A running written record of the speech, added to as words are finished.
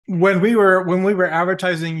when we were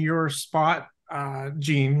advertising your spot,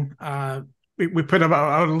 Jean, we put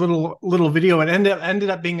out a little video. It ended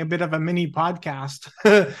up being a bit of a mini podcast.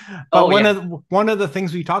 But Oh yeah. one of the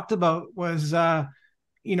things we talked about was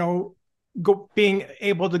you know being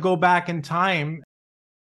able to go back in time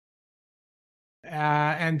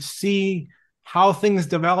and see how things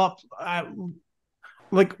developed.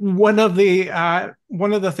 Like one of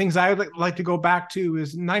the things I would like to go back to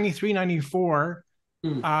is 93, 94.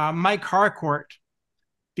 Hmm. Mike Harcourt,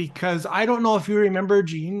 because I don't know if you remember,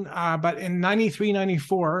 Gene, but in 93,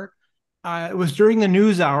 94, it was during the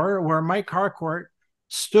news hour where Mike Harcourt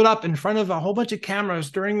stood up in front of a whole bunch of cameras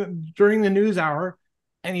during the news hour,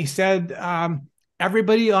 and he said,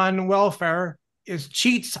 everybody on welfare is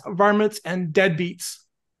cheats, varmints, and deadbeats.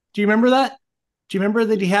 Do you remember that? Do you remember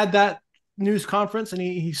that he had that news conference and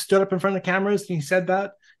he stood up in front of cameras and he said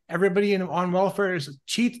that everybody on welfare is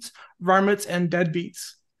cheats, varmints, and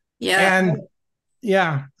deadbeats? Yeah. And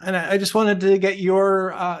yeah, and I just wanted to get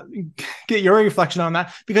your reflection on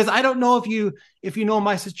that, because I don't know if you know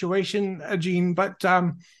my situation, Gene, but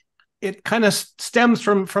it kind of stems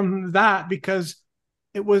from that, because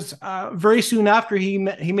it was very soon after he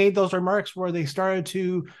made those remarks where they started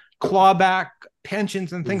to claw back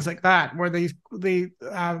pensions and things like that, where they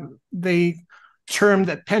termed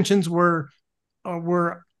that pensions were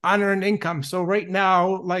unearned income. So right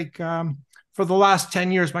now, like for the last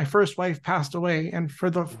 10 years, my first wife passed away, and for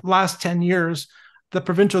the last 10 years, the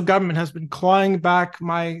provincial government has been clawing back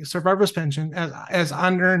my survivor's pension as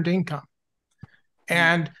unearned income.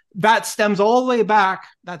 And that stems all the way back.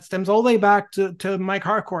 That stems all the way back to Mike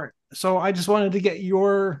Harcourt. So I just wanted to get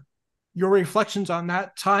your reflections on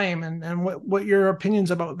that time, and what your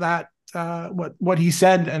opinions about that, what he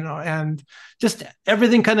said, and just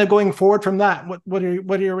everything kind of going forward from that. What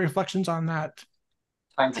are your reflections on that?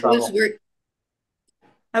 Time I was travel. work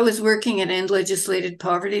I was working at End Legislated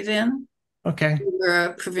Poverty then. Okay. We were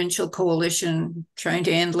a provincial coalition trying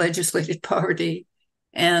to end legislated poverty.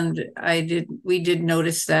 And we did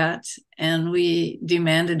notice that. And we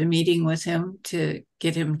demanded a meeting with him to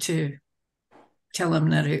get him to tell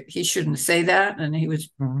him that he shouldn't say that and he was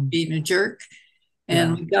being a jerk.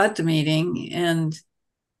 And we got the meeting, and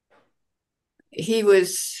he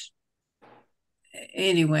was,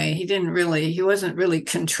 anyway, he wasn't really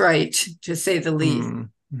contrite, to say the least.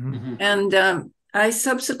 Mm-hmm. And I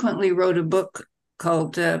subsequently wrote a book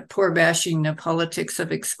called Poor Bashing: The Politics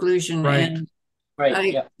of Exclusion. Right. And Right. I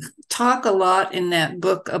Yeah. talk a lot in that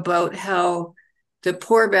book about how the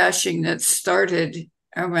poor bashing that started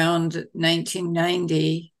around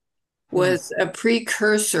 1990 was a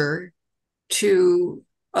precursor to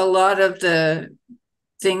a lot of the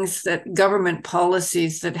things that government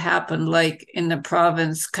policies that happened, like in the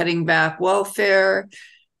province, cutting back welfare,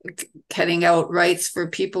 cutting out rights for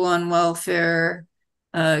people on welfare,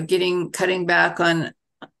 cutting back on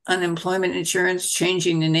unemployment insurance,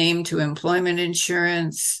 changing the name to employment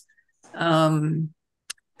insurance, cutting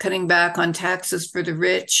back on taxes for the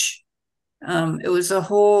rich. It was a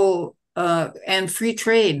whole, and free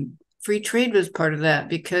trade. Free trade was part of that,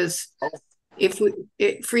 because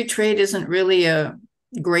free trade isn't really a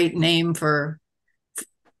great name for,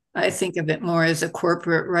 I think of it more as a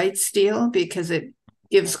corporate rights deal, because it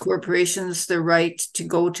gives corporations the right to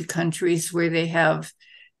go to countries where they have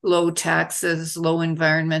low taxes, low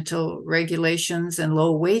environmental regulations, and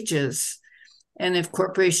low wages. And if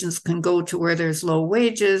corporations can go to where there's low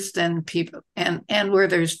wages, then people, and where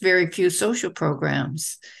there's very few social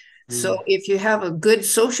programs. So if you have a good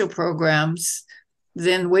social programs,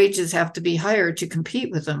 then wages have to be higher to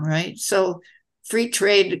compete with them, right? So free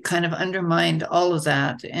trade kind of undermined all of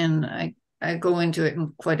that. And I go into it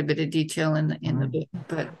in quite a bit of detail in the book.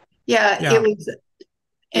 But yeah, it was.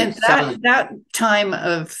 And that time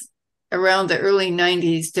of around the early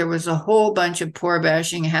 90s, there was a whole bunch of poor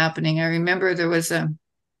bashing happening. I remember there was an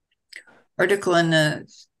article in the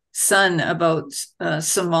Sun about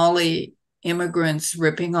Somali immigrants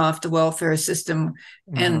ripping off the welfare system.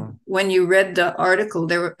 And when you read the article,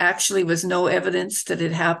 there actually was no evidence that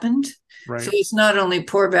it happened. Right. So it's not only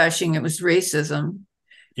poor bashing, it was racism.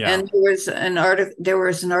 Yeah. And there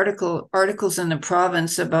was articles in the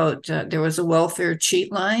province about there was a welfare cheat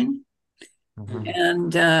line,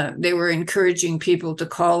 and they were encouraging people to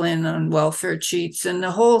call in on welfare cheats, and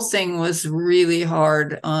the whole thing was really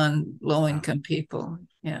hard on low-income people.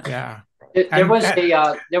 Yeah. There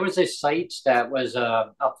was a site that was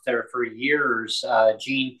up there for years,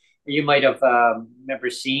 Gene. You might have remember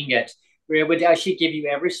seeing it, where it would actually give you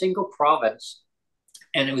every single province.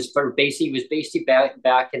 And it was basically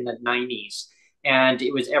back in the 90s. And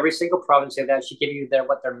it was every single province. They would actually give you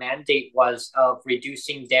what their mandate was of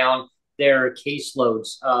reducing down their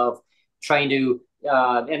caseloads, of trying to,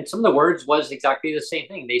 and some of the words was exactly the same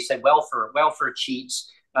thing. They said welfare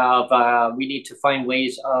cheats. We need to find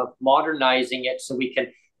ways of modernizing it so we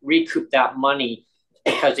can recoup that money,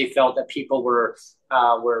 because they felt that people were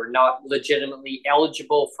not legitimately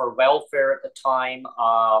eligible for welfare at the time,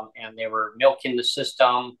 and they were milking the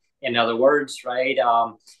system, in other words, right?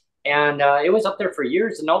 And it was up there for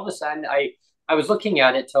years, and all of a sudden, I was looking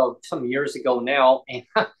at it till some years ago now, and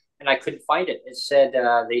and I couldn't find it. It said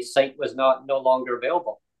the site was no longer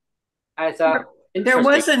available. I thought there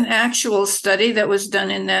was an actual study that was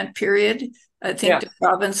done in that period. I think the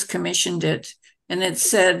province commissioned it, and it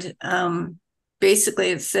said,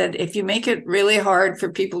 basically, it said, if you make it really hard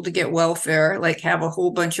for people to get welfare, like have a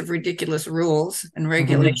whole bunch of ridiculous rules and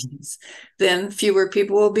regulations, then fewer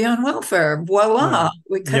people will be on welfare. Voila,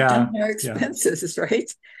 we cut down their expenses,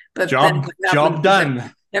 right? But job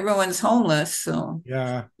done. Everyone's homeless, so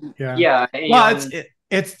yeah. Well,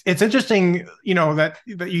 it's interesting, that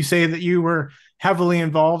you say that you were heavily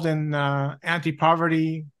involved in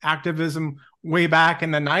anti-poverty activism way back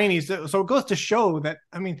in the 90s. So it goes to show that,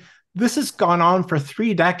 I mean, this has gone on for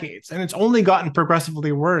 3 decades, and it's only gotten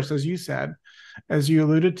progressively worse, as you said, as you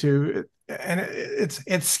alluded to. And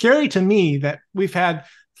it's scary to me that we've had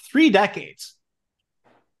 3 decades.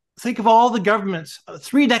 Think of all the governments,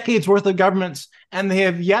 3 decades worth of governments, and they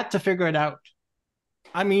have yet to figure it out.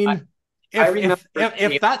 I mean,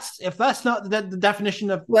 if that's not the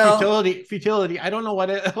definition of futility, I don't know what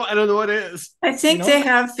it is. I think they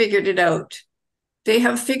have figured it out. They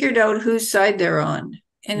have figured out whose side they're on,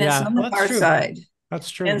 and it's on our side.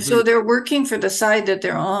 That's true. And so they're working for the side that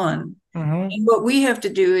they're on. And what we have to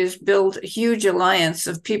do is build a huge alliance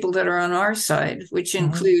of people that are on our side, which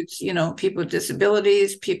includes, people with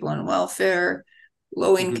disabilities, people on welfare,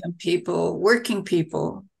 low-income people, working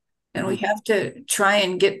people. And we have to try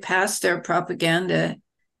and get past their propaganda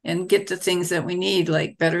and get the things that we need,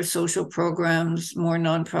 like better social programs, more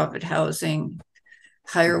nonprofit housing,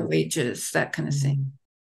 higher wages, that kind of thing.